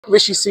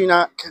Rishi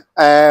Sunak,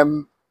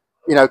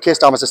 you know, Keir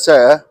Starmer's a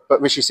sir,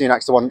 but Rishi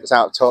Sunak's the one that's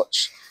out of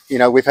touch. You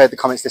know, we've heard the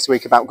comments this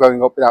week about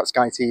growing up without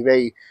Sky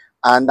TV,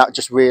 and that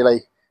just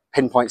really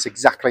pinpoints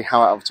exactly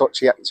how out of touch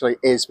he actually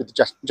is with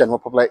the general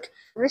public.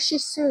 Rishi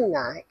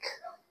Sunak,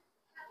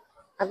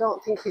 I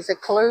don't think he's a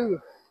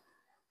clue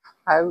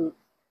how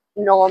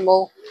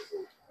normal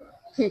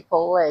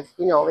people live,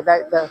 you know,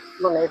 without the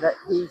money that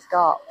he's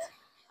got.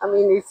 I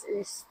mean,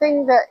 his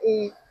thing that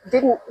he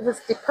was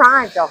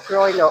deprived of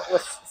growing up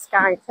was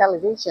Sky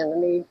Television. I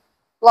mean,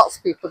 lots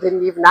of people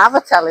didn't even have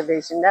a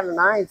television, never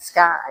mind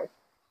Sky.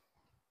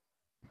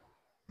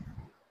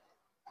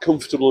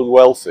 Comfortable and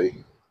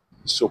wealthy,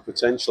 so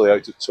potentially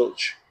out of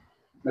touch.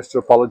 Mr.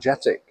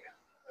 Apologetic.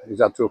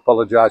 He's had to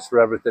apologise for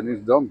everything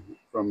he's done,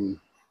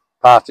 from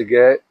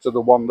Partygate to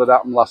the one that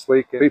happened last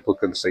week. People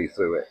can see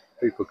through it.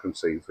 People can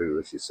see through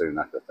Rishi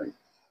Sunak, I think.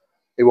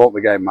 He won't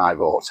be getting my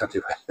vote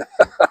anyway.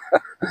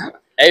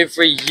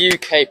 Every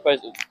UK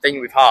thing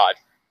we've had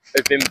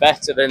have been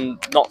better than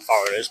not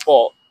foreigners,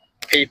 but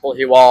people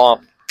who are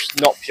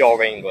not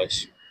pure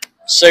English.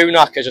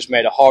 Sunak has just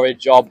made a horrid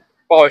job.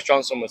 Boris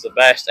Johnson was the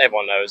best,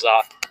 everyone knows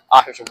that.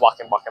 I think it's a whack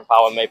and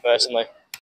power, me personally.